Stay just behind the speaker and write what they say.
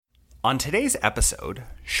On today's episode,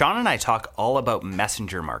 Sean and I talk all about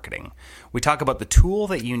messenger marketing. We talk about the tool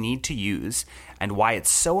that you need to use and why it's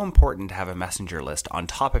so important to have a messenger list on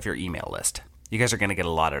top of your email list. You guys are going to get a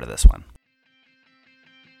lot out of this one.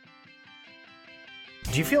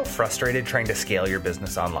 Do you feel frustrated trying to scale your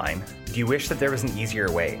business online? Do you wish that there was an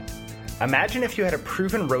easier way? Imagine if you had a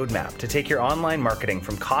proven roadmap to take your online marketing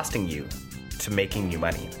from costing you to making you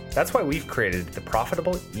money. That's why we've created the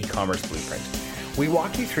Profitable E-commerce Blueprint. We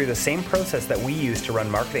walk you through the same process that we use to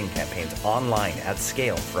run marketing campaigns online at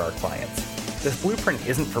scale for our clients. This blueprint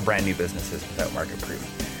isn't for brand new businesses without market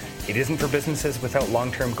proof. It isn't for businesses without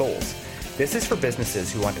long-term goals. This is for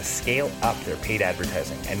businesses who want to scale up their paid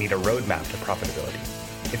advertising and need a roadmap to profitability.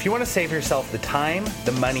 If you want to save yourself the time,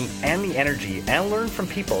 the money, and the energy and learn from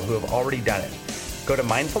people who have already done it, go to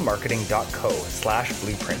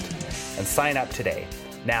mindfulmarketing.co/blueprint and sign up today.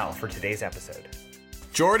 Now for today's episode.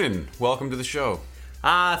 Jordan, welcome to the show.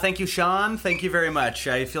 Thank you, Sean. Thank you very much.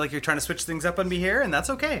 I feel like you're trying to switch things up on me here, and that's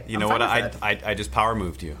okay. You know what? I just power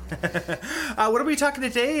moved you. What are we talking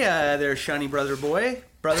today there, Shawnee brother boy?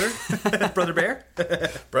 Brother? Brother bear?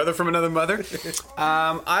 Brother from another mother.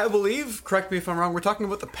 I believe, correct me if I'm wrong, we're talking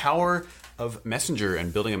about the power of Messenger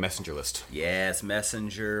and building a messenger list. Yes,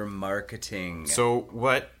 messenger marketing. So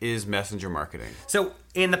what is messenger marketing? So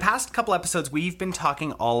in the past couple episodes, we've been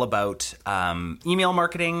talking all about email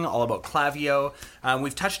marketing, all about Klaviyo.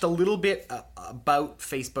 We've touched a little bit about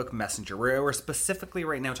Facebook Messenger. We're specifically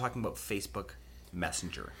right now talking about Facebook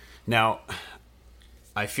Messenger. Now,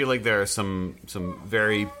 I feel like there are some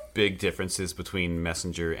very big differences between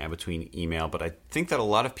Messenger and between email, but I think that a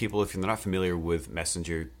lot of people, if they're not familiar with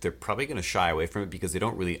Messenger, they're probably going to shy away from it because they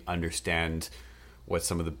don't really understand what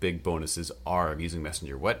some of the big bonuses are of using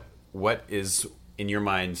Messenger. What is, in your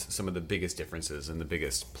mind, some of the biggest differences and the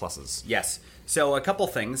biggest pluses? Yes. So a couple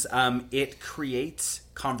things. It creates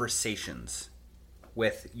conversations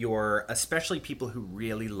with especially people who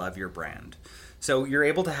really love your brand. So you're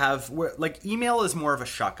able to have, like, email is more of a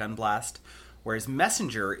shotgun blast, whereas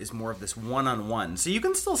Messenger is more of this one-on-one. So you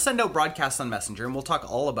can still send out broadcasts on Messenger, and we'll talk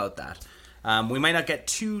all about that. We might not get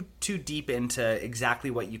too deep into exactly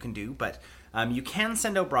what you can do, but you can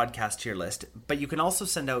send out broadcasts to your list, but you can also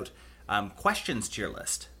send out questions to your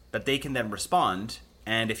list that they can then respond.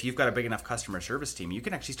 And if you've got a big enough customer service team, you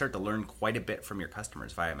can actually start to learn quite a bit from your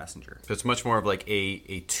customers via Messenger. So it's much more of like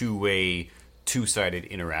a two-way, two-sided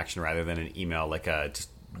interaction rather than an email, like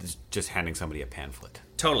just handing somebody a pamphlet.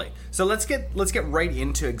 Totally. So let's get right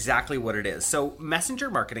into exactly what it is. So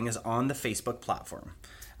messenger marketing is on the Facebook platform.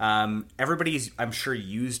 Everybody's, I'm sure,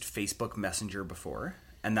 used Facebook Messenger before,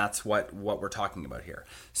 and that's what we're talking about here.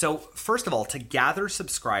 So first of all, to gather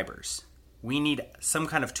subscribers, we need some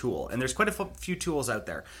kind of tool, and there's quite a few tools out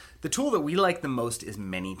there. The tool that we like the most is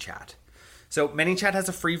ManyChat. So ManyChat has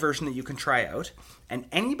a free version that you can try out, and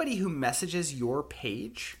anybody who messages your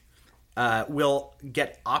page will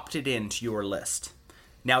get opted into your list.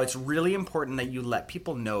 Now, it's really important that you let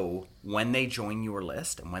people know when they join your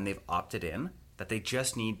list and when they've opted in that they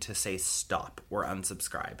just need to say stop or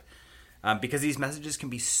unsubscribe, because these messages can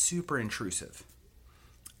be super intrusive.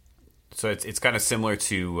 So it's kind of similar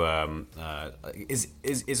to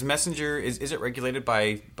is Messenger is it regulated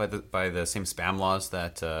by the same spam laws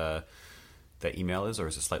that email is, or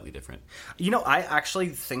is it slightly different? You know, I actually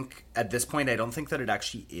think at this point, I don't think that it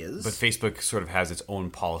actually is. But Facebook sort of has its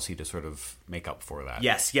own policy to sort of make up for that.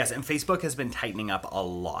 Yes, and Facebook has been tightening up a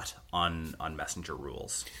lot on Messenger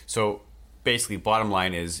rules. So basically, bottom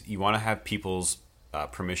line is you want to have people's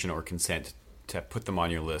permission or consent to put them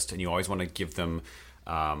on your list, and you always want to give them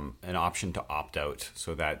an option to opt out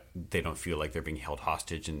so that they don't feel like they're being held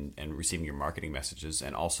hostage and receiving your marketing messages.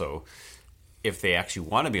 And also, if they actually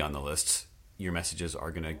want to be on the list, your messages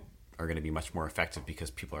are going to be much more effective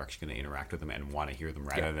because people are actually going to interact with them and want to hear them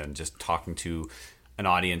rather than just talking to an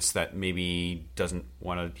audience that maybe doesn't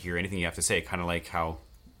want to hear anything you have to say, kind of like how,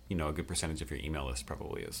 a good percentage of your email list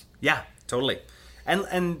probably is. Yeah, totally.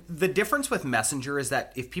 And the difference with Messenger is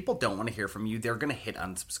that if people don't want to hear from you, they're going to hit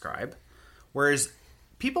unsubscribe. Whereas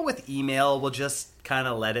people with email will just kind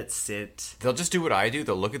of let it sit. They'll just do what I do.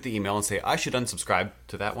 They'll look at the email and say, I should unsubscribe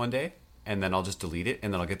to that one day. And then I'll just delete it,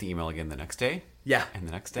 and then I'll get the email again the next day. Yeah. And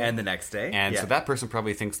the next day. And the next day. And so that person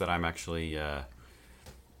probably thinks that I'm actually,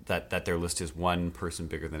 that their list is one person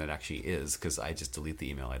bigger than it actually is, because I just delete the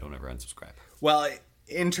email. I don't ever unsubscribe. Well,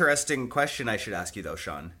 interesting question I should ask you, though,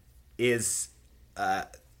 Sean, is,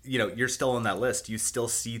 you're still on that list. You still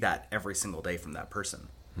see that every single day from that person.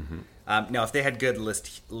 Mm-hmm. Now, if they had good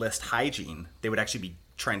list hygiene, they would actually be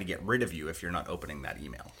trying to get rid of you if you're not opening that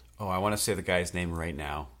email. Oh, I want to say the guy's name right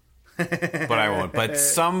now. but I won't. But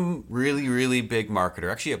some really, really big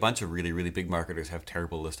marketer, actually a bunch of really, really big marketers have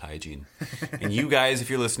terrible list hygiene. And you guys, if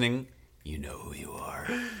you're listening, you know who you are.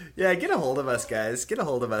 Yeah, get a hold of us, guys. Get a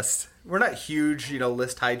hold of us. We're not huge,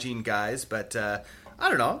 list hygiene guys, but I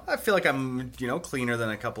don't know. I feel like I'm, cleaner than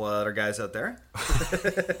a couple of other guys out there.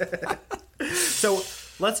 So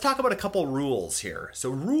let's talk about a couple rules here. So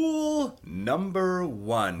rule number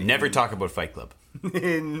 1. Never talk about Fight Club.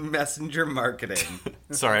 In messenger marketing.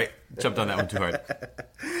 Sorry, jumped on that one too hard.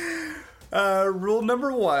 Rule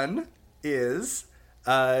number 1 is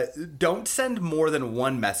don't send more than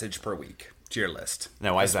one message per week to your list.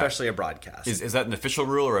 Now, why is that? Especially a broadcast. Is that an official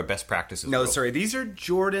rule or a best practice? No, rule? sorry. These are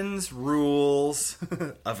Jordan's rules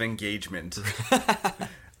of engagement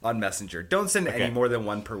on Messenger. Don't send any more than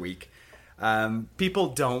one per week. People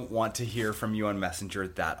don't want to hear from you on Messenger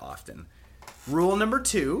that often. Rule number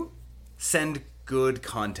 2, send good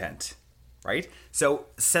content, right? So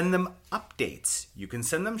send them updates. You can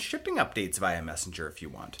send them shipping updates via Messenger if you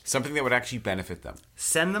want. Something that would actually benefit them.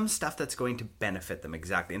 Send them stuff that's going to benefit them,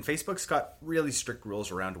 exactly. And Facebook's got really strict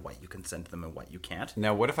rules around what you can send to them and what you can't.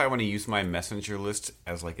 Now, what if I want to use my Messenger list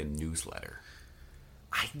as like a newsletter?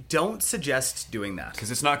 I don't suggest doing that.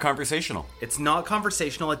 Because it's not conversational. It's not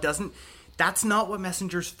conversational. That's not what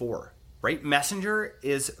Messenger's for, right? Messenger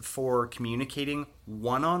is for communicating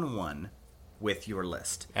one-on-one with your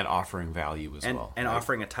list. And offering value as well. And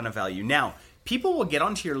offering a ton of value. Now, people will get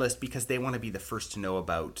onto your list because they want to be the first to know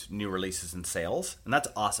about new releases and sales. And that's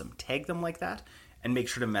awesome. Tag them like that and make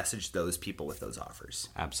sure to message those people with those offers.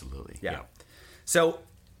 Absolutely. Yeah. So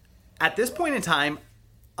at this point in time,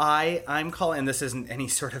 I'm calling, and this isn't any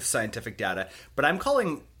sort of scientific data, but I'm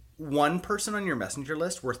calling one person on your Messenger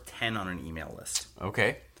list worth 10 on an email list.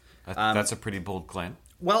 Okay. That's a pretty bold claim.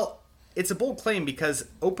 Well, it's a bold claim because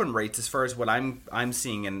open rates, as far as what I'm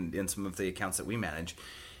seeing in some of the accounts that we manage,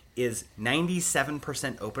 is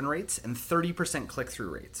 97% open rates and 30% click-through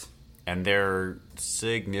rates. And they're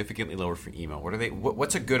significantly lower for email. What are they?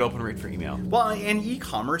 What's a good open rate for email? Well, in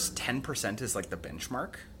e-commerce, 10% is like the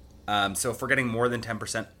benchmark. So if we're getting more than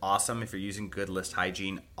 10%, awesome. If you're using good list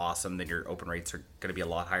hygiene, awesome. Then your open rates are going to be a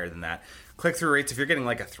lot higher than that. Click-through rates, if you're getting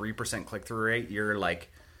like a 3% click-through rate, you're the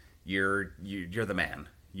man.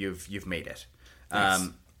 You've made it. Nice.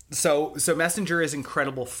 So Messenger is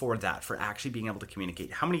incredible for that, for actually being able to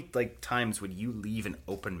communicate. How many times would you leave an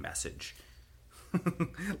open message?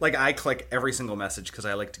 Like I click every single message because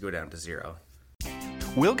I like to go down to 0.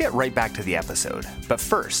 We'll get right back to the episode, but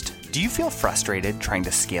first, do you feel frustrated trying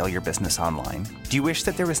to scale your business online? Do you wish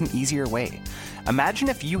that there was an easier way? Imagine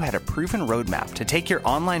if you had a proven roadmap to take your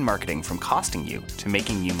online marketing from costing you to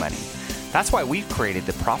making you money. That's why we've created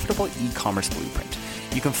the Profitable E-commerce Blueprint.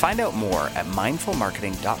 You can find out more at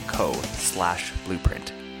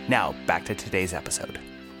mindfulmarketing.co/blueprint. Now, back to today's episode.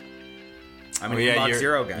 I'm an inbox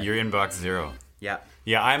 0 guy. You're inbox 0. Yeah.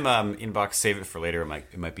 Yeah, I'm inbox save it for later.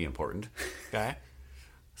 It might be important guy.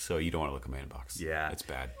 So you don't want to look at my inbox. Yeah. It's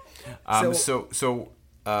bad.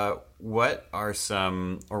 What are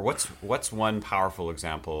some, or what's one powerful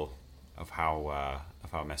example of how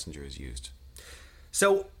Messenger is used?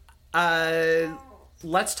 So,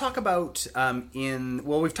 let's talk about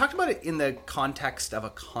we've talked about it in the context of a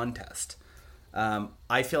contest.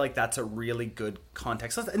 I feel like that's a really good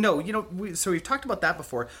context. We've talked about that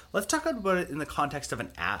before. Let's talk about it in the context of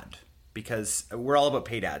an ad, because we're all about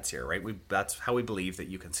paid ads here, right? That's how we believe that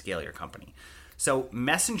you can scale your company. So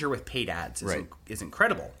Messenger with paid ads is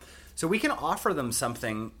incredible. So we can offer them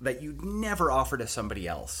something that you'd never offer to somebody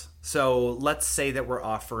else. So let's say that we're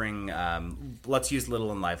offering, let's use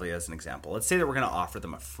Little and Lively as an example. Let's say that we're going to offer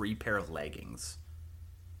them a free pair of leggings,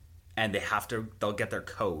 and they'll get their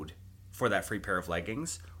code for that free pair of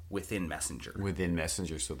leggings within Messenger. Within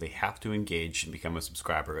Messenger, so they have to engage and become a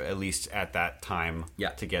subscriber, at least at that time,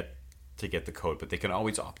 to get the code. But they can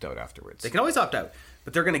always opt out afterwards. They can always opt out,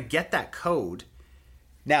 but they're going to get that code.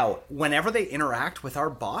 Now, whenever they interact with our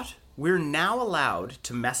bot, we're now allowed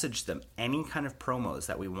to message them any kind of promos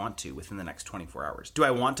that we want to within the next 24 hours. Do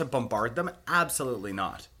I want to bombard them? Absolutely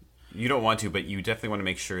not. You don't want to, but you definitely want to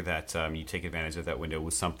make sure that you take advantage of that window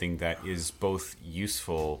with something that is both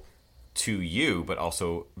useful to you, but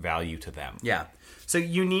also value to them. Yeah. So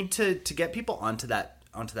you need to get people onto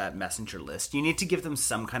that Messenger list. You need to give them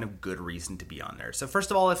some kind of good reason to be on there. So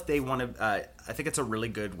first of all, if they want to, I think it's a really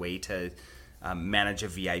good way to manage a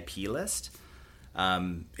VIP list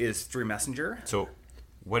is through Messenger. So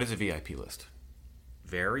what is a VIP list?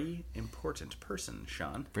 Very important person,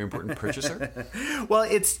 Sean. Very important purchaser? Well,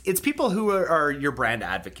 it's people who are your brand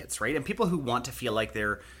advocates, right? And people who want to feel like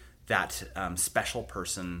they're that special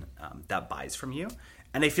person that buys from you.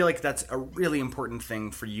 And I feel like that's a really important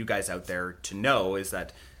thing for you guys out there to know, is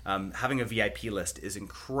that having a VIP list is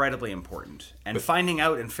incredibly important. And finding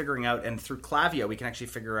out and figuring out, and through Klaviyo, we can actually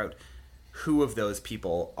figure out who of those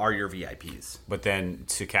people are your VIPs. But then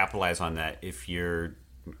to capitalize on that, if you're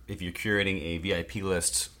curating a VIP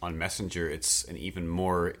list on Messenger, it's an even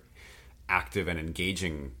more active and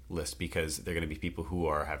engaging list, because they're going to be people who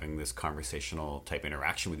are having this conversational type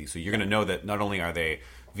interaction with you. So you're going to know that not only are they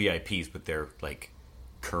VIPs, but they're like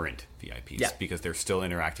current VIPs, because they're still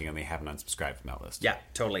interacting and they haven't unsubscribed from that list. Yeah,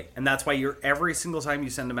 totally. And that's why every single time you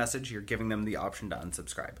send a message, you're giving them the option to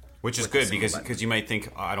unsubscribe. Which is good, because you might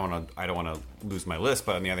think, oh, I don't want to lose my list,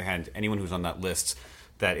 but on the other hand, anyone who's on that list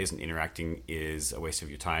that isn't interacting is a waste of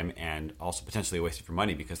your time, and also potentially a waste of your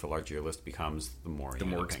money, because the larger your list becomes, the more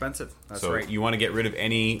expensive. That's so right. You want to get rid of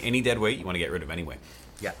any dead weight. You want to get rid of anyway.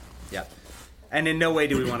 Yeah. And in no way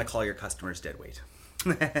do we want to call your customers dead weight.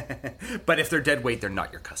 But if they're dead weight, they're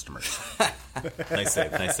not your customers. Nice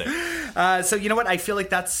save. So you know what? I feel like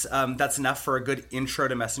that's enough for a good intro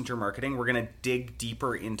to messenger marketing. We're going to dig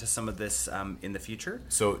deeper into some of this in the future.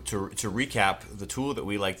 So to recap, the tool that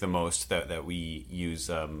we like the most, that we use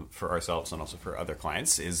for ourselves and also for other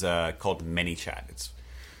clients, is called ManyChat. It's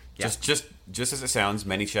just as it sounds,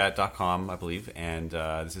 ManyChat.com, I believe. And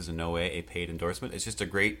this is in no way a paid endorsement. It's just a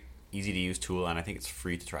great, easy to use tool, and I think it's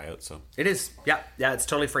free to try out. So it is. Yeah, it's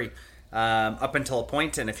totally free. Up until a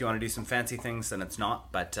point, and if you want to do some fancy things, then it's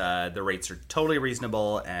not. But the rates are totally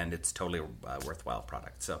reasonable, and it's totally worthwhile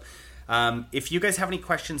product. So if you guys have any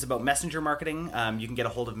questions about messenger marketing, you can get a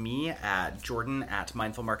hold of me at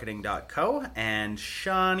jordan@mindfulmarketing.co and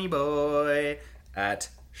Shawny at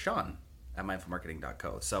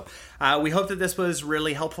mindfulmarketing.co. So we hope that this was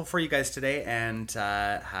really helpful for you guys today, and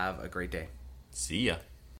have a great day. See ya.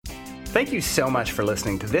 Thank you so much for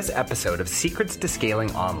listening to this episode of Secrets to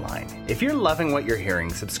Scaling Online. If you're loving what you're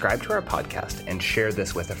hearing, subscribe to our podcast and share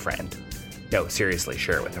this with a friend. No, seriously,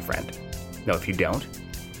 share it with a friend. No, if you don't,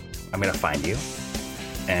 I'm going to find you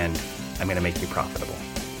and I'm going to make you profitable.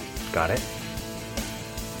 Got it?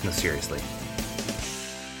 No, seriously.